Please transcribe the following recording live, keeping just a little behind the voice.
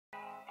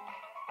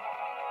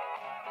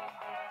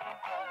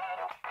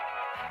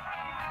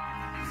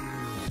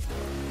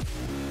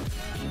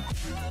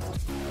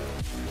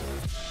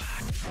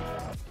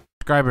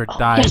Subscriber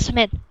died. Yes, I'm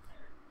in.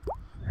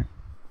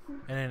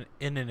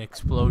 In an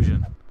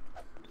explosion.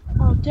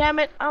 Oh damn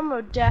it! I'm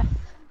a death.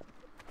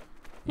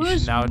 You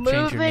should now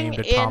change your name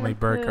to Tommy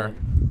Burker.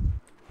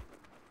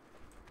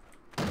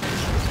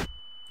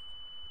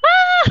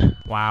 Ah!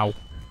 Wow.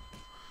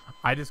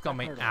 I just got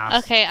my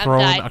ass I'm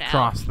thrown died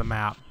across the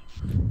map.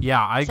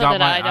 Yeah, I so got did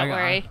my. Don't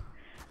worry.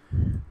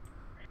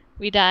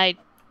 We died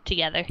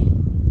together.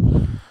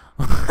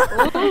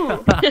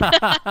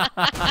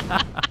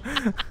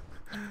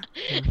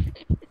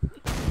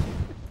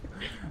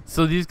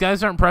 So these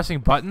guys aren't pressing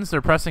buttons;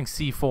 they're pressing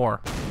C4.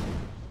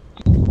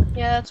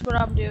 Yeah, that's what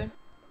I'm doing.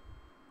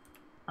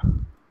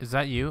 Is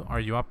that you? Are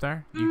you up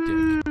there?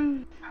 You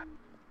dick.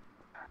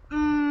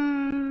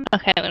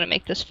 Okay, I'm gonna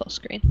make this full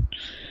screen.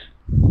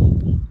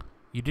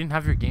 You didn't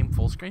have your game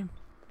full screen?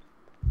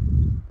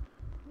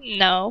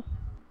 No.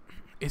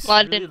 It's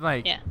Well,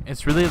 really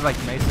it's really like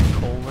nice and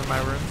cold in my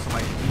room, so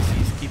my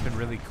PC's keeping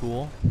really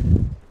cool.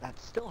 That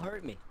still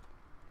hurt me.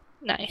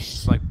 Nice.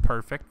 It's like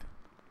perfect.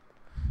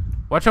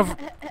 Watch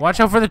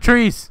out for the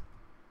trees.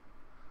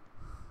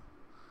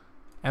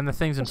 And the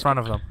things in front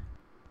of them.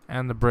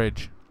 And the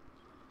bridge.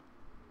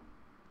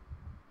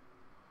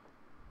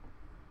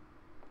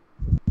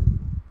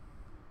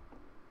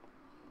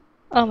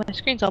 Oh, my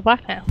screen's all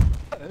black now.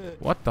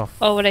 What the fuck?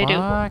 Oh, what'd I do?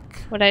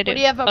 What'd I do? What,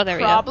 do you have a there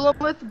problem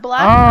with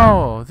black?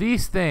 Oh,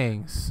 these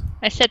things.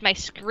 I said my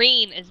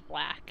screen is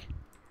black.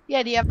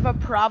 Yeah, do you have a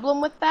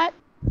problem with that?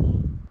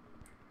 No,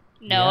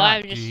 Yeah,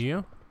 I'm just do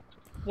you?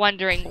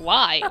 wondering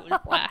why it was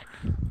black.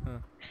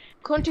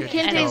 Kunta Good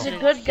Kinte's show. a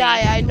good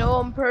guy. I know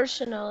him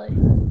personally.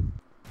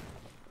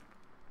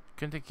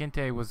 Kunta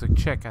Kinte was a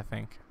chick, I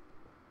think.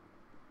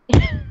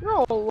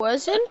 No, it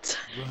wasn't.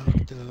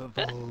 Rock the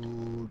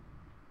boat.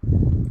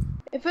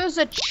 If it was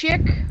a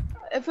chick,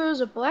 if it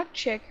was a black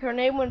chick, her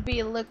name would be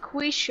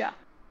LaQuisha.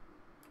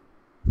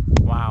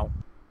 Wow.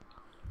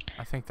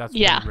 I think that's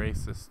pretty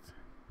racist.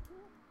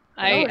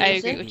 I agree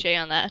isn't. with Jay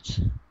on that.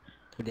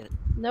 Who did it?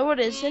 No, it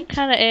isn't.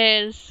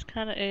 Kinda is.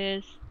 Kinda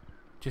is.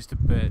 Just a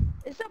bit.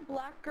 Is a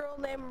black girl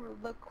named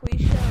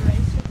LaQuisha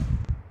racist?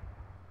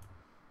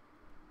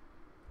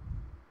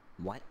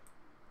 What?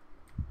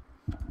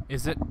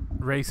 Is it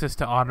racist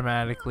to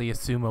automatically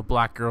assume a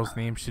black girl's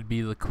name should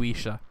be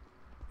LaQuisha?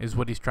 Is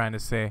what he's trying to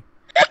say.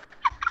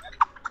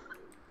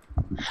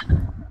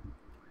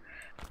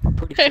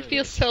 I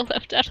feel so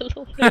left out of the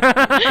loop.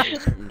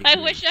 I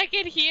wish I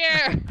could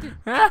hear.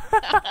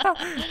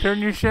 Turn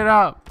your shit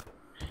up.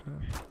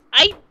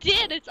 I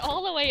did. It's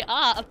all the way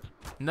up.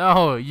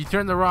 No, you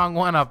turned the wrong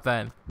one up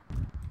then.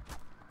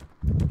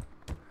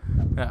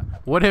 Yeah.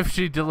 What if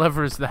she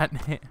delivers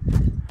that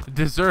name?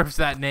 Deserves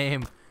that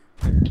name.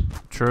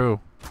 True.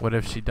 What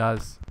if she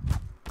does?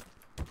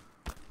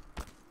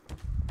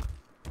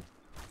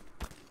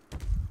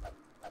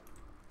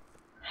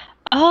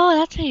 Oh,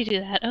 that's how you do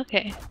that.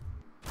 Okay.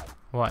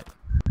 What?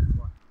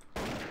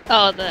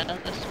 Oh, the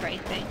spray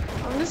thing.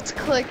 I'm just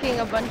clicking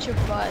a bunch of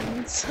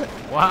buttons.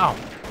 Wow.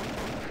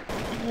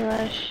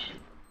 Gosh.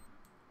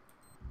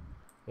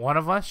 One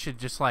of us should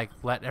just like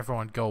let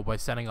everyone go by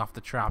setting off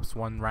the traps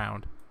one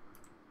round.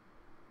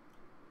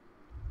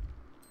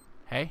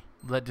 Hey,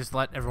 just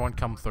let everyone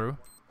come through.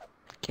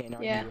 Can't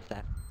argue with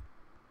that.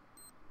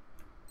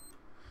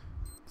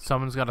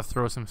 Someone's got to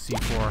throw some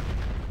C4.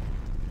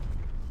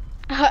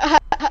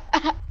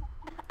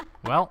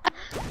 Well.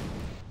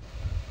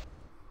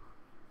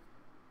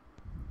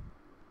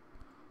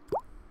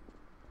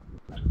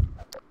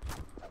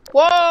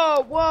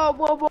 Whoa, whoa,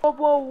 whoa, whoa,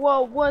 whoa,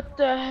 whoa, what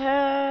the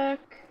heck?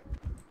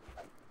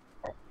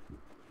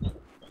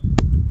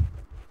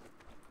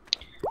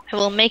 I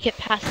will make it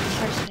past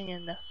the person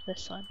in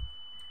this one.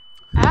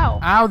 Ow.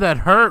 Ow, that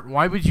hurt.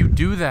 Why would you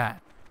do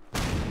that?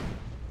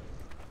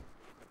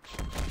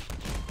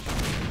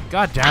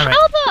 God damn it.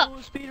 How the?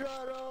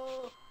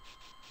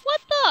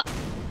 What the?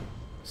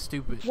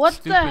 Stupid. What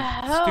stupid, the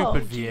hell?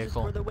 Stupid Jesus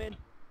vehicle. for the win.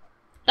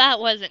 That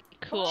wasn't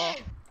cool.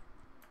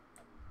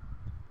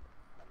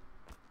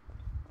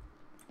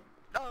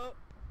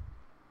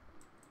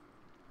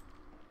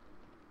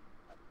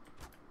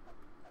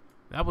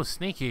 That was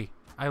sneaky.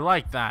 I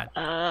like that.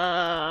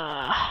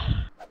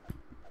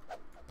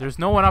 There's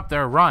no one up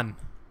there. Run.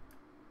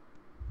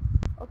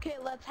 Okay,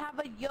 let's have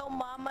a yo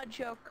mama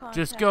joke contest.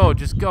 Just go.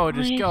 Just go.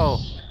 Just go.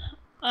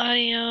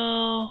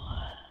 Ayo.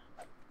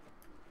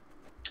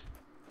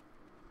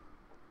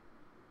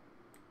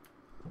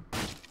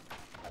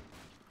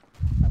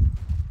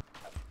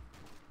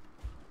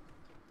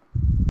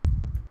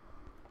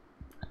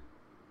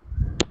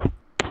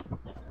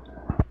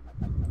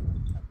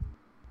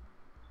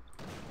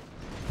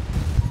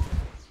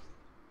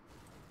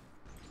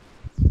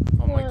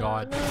 Oh my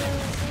god.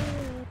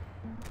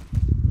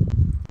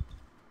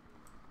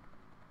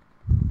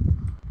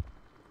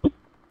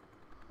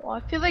 Well, I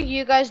feel like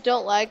you guys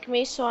don't like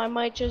me, so I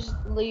might just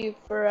leave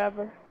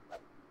forever.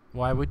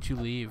 Why would you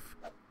leave?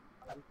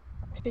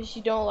 Because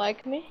you don't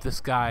like me? This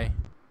guy.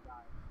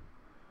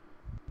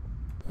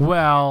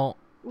 Well,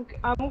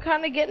 I'm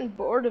kind of getting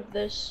bored of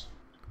this.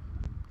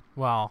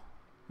 Well,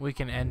 we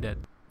can end it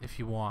if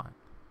you want.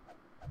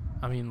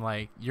 I mean,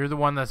 like, you're the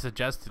one that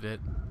suggested it.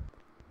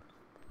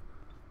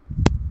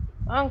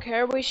 I don't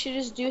care. We should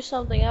just do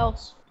something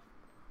else.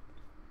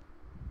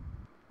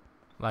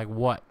 Like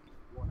what?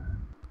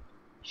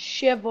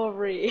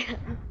 Chivalry.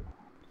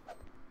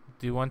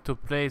 Do you want to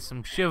play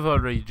some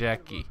chivalry,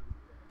 Jackie?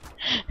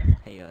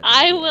 Hey,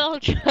 I will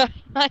try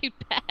my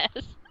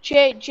best.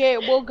 Jay,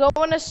 we'll go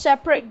in a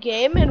separate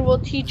game and we'll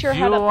teach her You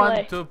how to play.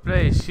 want to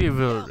play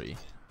chivalry?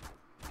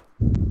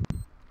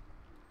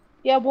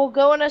 Yeah, we'll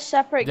go in a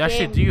separate Jackie,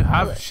 game. do you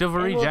have and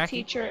chivalry, we'll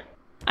Jackie? teach her.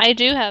 I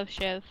do have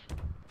Shiv.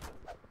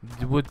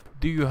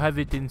 Do you have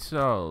it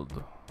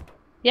installed?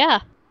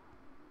 Yeah.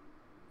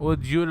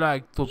 Would you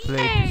like to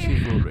play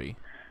chivalry?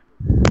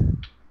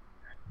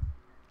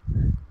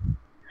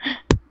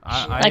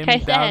 I Like am I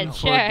down said,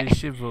 for sure. the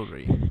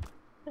chivalry.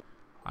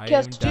 I Okay,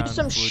 am let's do down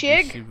some for the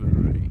shig.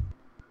 chivalry.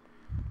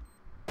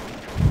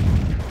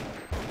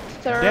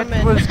 That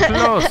Thurman. was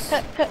close.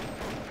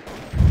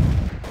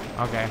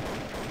 Okay.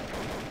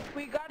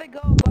 We gotta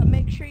go, but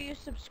make sure you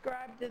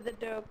subscribe to the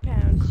Doge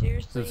Pound.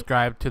 Seriously.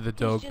 Subscribe to the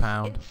Doge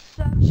Pound. It's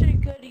such a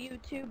good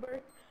YouTuber.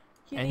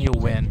 And need you'll to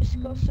win.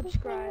 Just go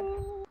subscribe.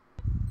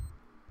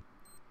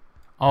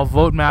 I'll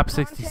vote map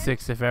Content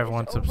 66 if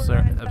everyone is over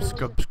 9,000.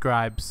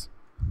 subscribes.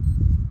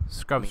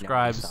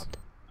 Subscribes.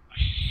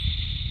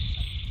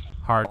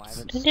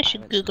 Hearts. think I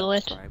should Google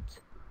it.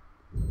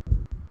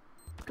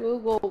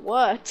 Google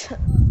what?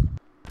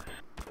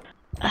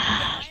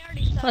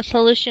 A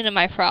solution to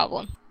my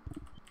problem.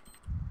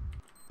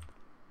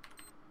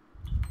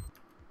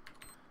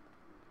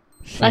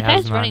 She That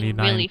has guy's running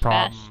 99 really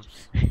problems.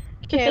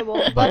 Okay,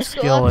 well, But let's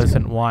go. skill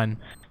isn't one.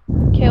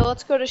 Okay,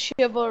 let's go to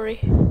chivalry.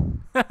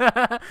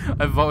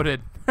 I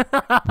voted.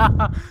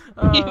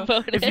 You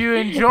voted. If you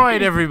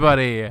enjoyed,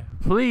 everybody,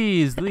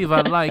 please leave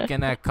a like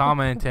and a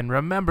comment, and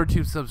remember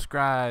to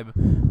subscribe.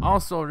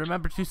 Also,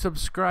 remember to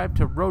subscribe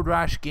to Road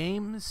Rash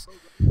Games.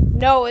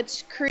 No,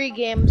 it's Cree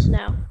Games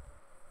now.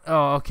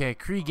 Oh, okay,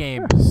 Cree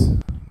Games.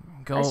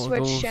 Go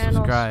switched channels.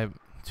 subscribe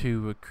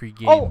to Cree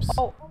Games.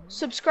 Oh,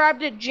 subscribe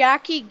to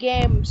Jackie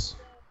Games.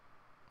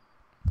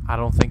 I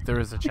don't think there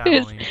is a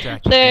channel named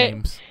Jackie There-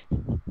 Games.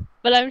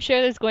 But I'm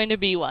sure there's going to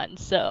be one,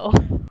 so.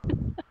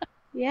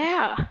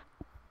 Yeah.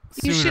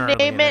 You Sooner should or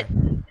name later.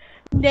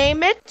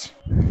 Name it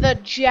the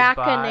Goodbye,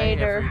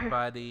 Jackinator.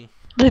 everybody.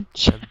 The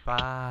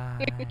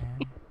Goodbye.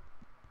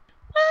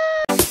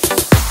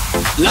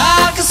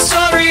 Like a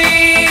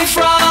story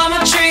from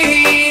a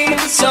dream,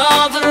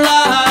 something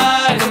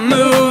like a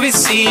movie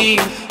scene.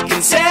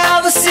 Can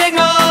tell the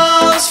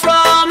signals from